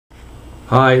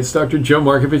Hi, it's Dr. Joe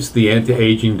Markovich, the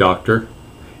anti-aging doctor,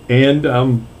 and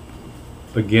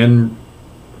again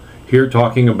here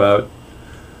talking about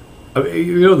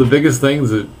the biggest things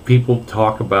that people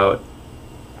talk about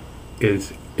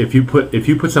is if you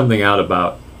put something out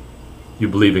about you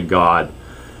believe in God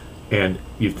and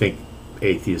you think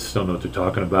atheists don't know what they're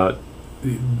talking about,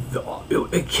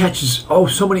 it catches.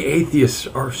 So many atheists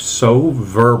are so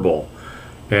verbal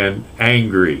and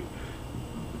angry.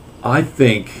 I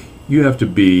think you have to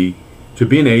be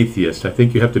an atheist. I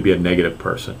think you have to be a negative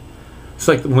person. It's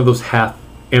like one of those half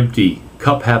empty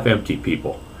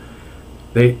people.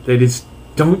 They just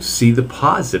don't see the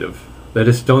positive. They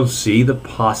just don't see the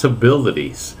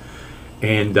possibilities.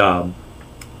 And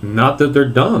not that they're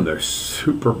dumb. They're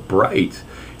super bright.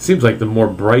 It seems like the more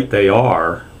bright they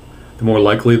are, the more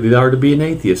likely they are to be an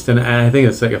atheist. And I think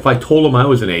it's like if I told them I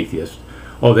was an atheist,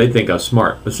 they'd think I was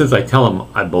smart. But since I tell them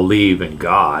I believe in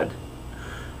God,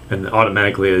 and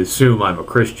automatically assume I'm a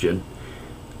Christian,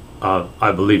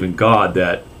 I believe in God,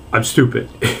 that I'm stupid.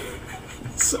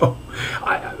 So,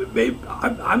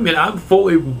 I'm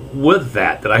fully with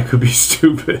that I could be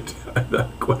stupid. I'm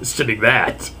not questioning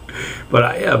that, but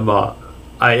I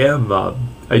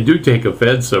do take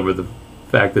offense over the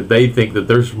fact that they think that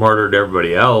they're smarter than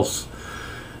everybody else,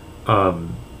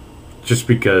 just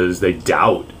because they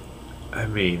doubt. I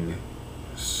mean,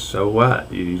 so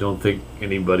what? You don't think they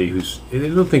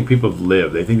don't think people have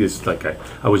lived. They think it's like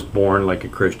I was born like a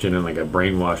Christian and like I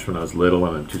brainwashed when I was little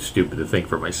and I'm too stupid to think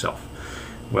for myself.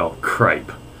 Well,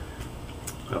 cripe.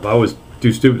 If I was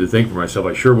too stupid to think for myself,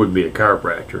 I sure wouldn't be a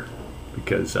chiropractor,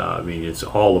 because it's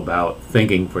all about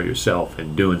thinking for yourself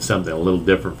and doing something a little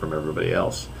different from everybody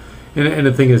else. And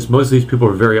the thing is, most of these people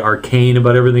are very arcane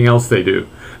about everything else they do.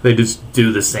 They just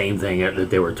do the same thing that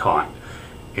they were taught,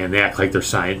 and they act like they're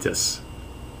scientists.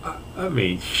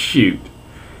 Shoot.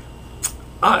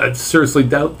 I seriously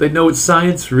doubt they know what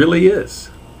science really is.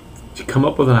 To come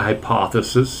up with a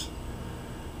hypothesis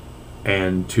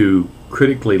and to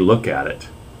critically look at it,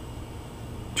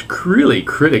 to really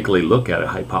critically look at a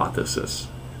hypothesis,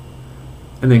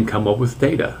 and then come up with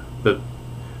data that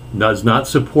does not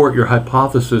support your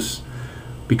hypothesis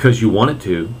because you want it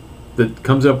to, that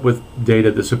comes up with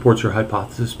data that supports your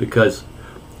hypothesis because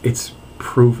it's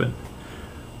proven.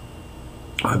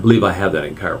 I believe I have that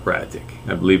in chiropractic.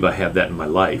 I believe I have that in my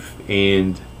life.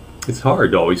 And it's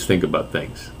hard to always think about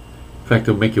things. In fact,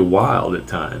 it'll make you wild at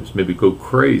times, maybe go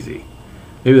crazy.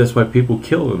 Maybe that's why people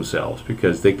kill themselves,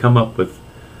 because they come up with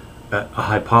a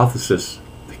hypothesis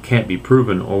that can't be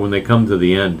proven, or when they come to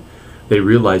the end, they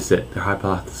realize that their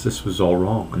hypothesis was all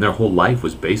wrong and their whole life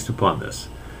was based upon this.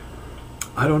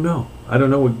 I don't know. I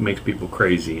don't know what makes people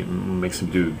crazy and makes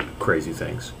them do crazy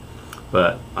things.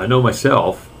 But I know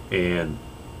myself, and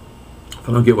if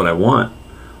I don't get what I want,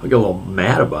 I'll get a little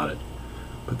mad about it.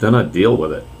 But then I deal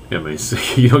with it.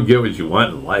 You don't get what you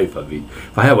want in life.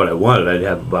 If I had what I wanted, I'd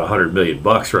have about $100 million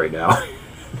right now.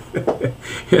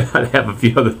 And I'd have a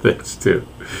few other things too.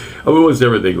 Almost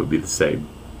everything would be the same,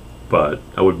 but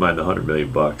I wouldn't mind the $100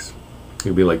 million.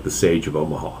 It'd be like the Sage of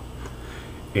Omaha.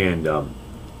 And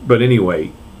but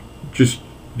anyway, just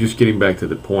getting back to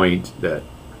the point that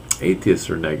atheists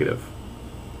are negative,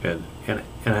 and I'm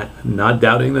not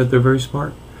doubting that they're very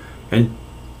smart, and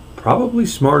probably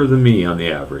smarter than me on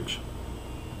the average.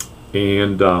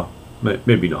 And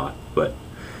maybe not, but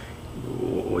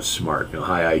what's smart?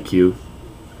 High IQ,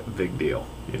 big deal.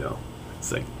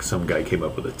 It's like some guy came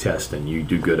up with a test, and you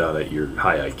do good on it, you're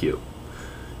high IQ.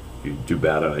 You do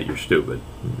bad on it, you're stupid.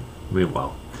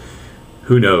 Meanwhile,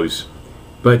 who knows?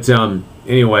 But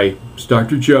anyway, it's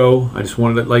Dr. Joe. I just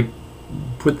wanted to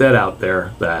put that out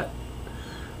there, that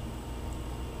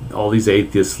all these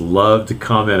atheists love to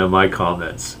comment on my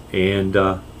comments, and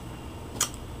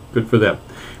good for them.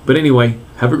 But anyway,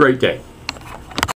 have a great day.